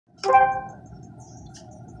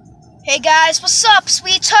Hey guys, what's up?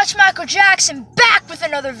 Sweet Touch Michael Jackson back with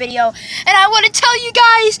another video. And I want to tell you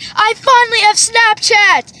guys, I finally have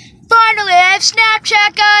Snapchat. Finally, I have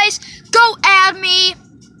Snapchat, guys. Go add me.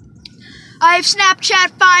 I have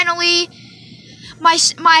Snapchat finally. My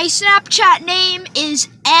Snapchat name is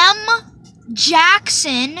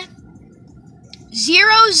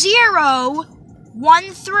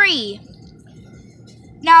mjackson0013.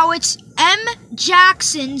 Now it's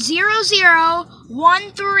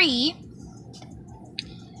mjackson0013.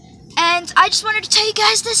 And I just wanted to tell you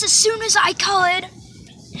guys this as soon as I could.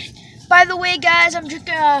 By the way, guys, I'm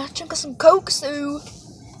drinking some Coke, so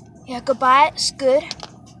yeah, goodbye. It's good.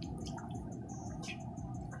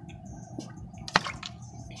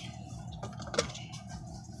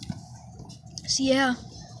 So yeah,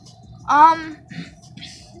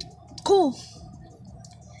 cool.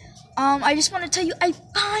 I just want to tell you, I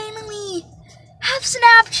finally have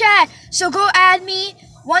Snapchat. So go add me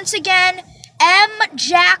once again.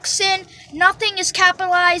 mjackson. Nothing is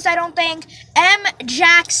capitalized, I don't think.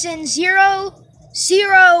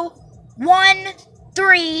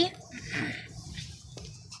 mjackson0013.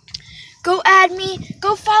 Go add me.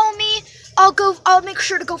 Go follow me. I'll make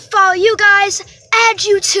sure to go follow you guys. Add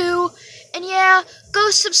you too. And yeah, go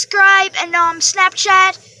subscribe and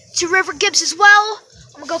Snapchat to River Gibbs as well.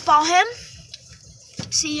 I'm gonna go follow him.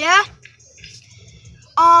 So yeah,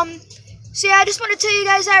 I just want to tell you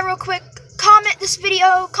guys that real quick. Comment on this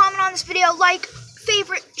video, like,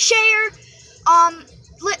 favorite, share,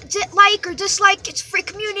 like or dislike. It's free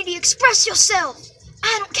community. Express yourself.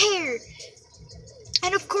 I don't care.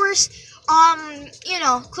 And of course,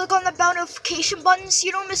 click on the bell notification button so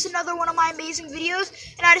you don't miss another one of my amazing videos.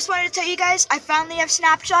 And I just wanted to tell you guys, I finally have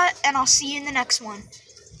Snapchat, and I'll see you in the next one.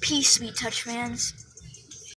 Peace, Sweet Touch fans.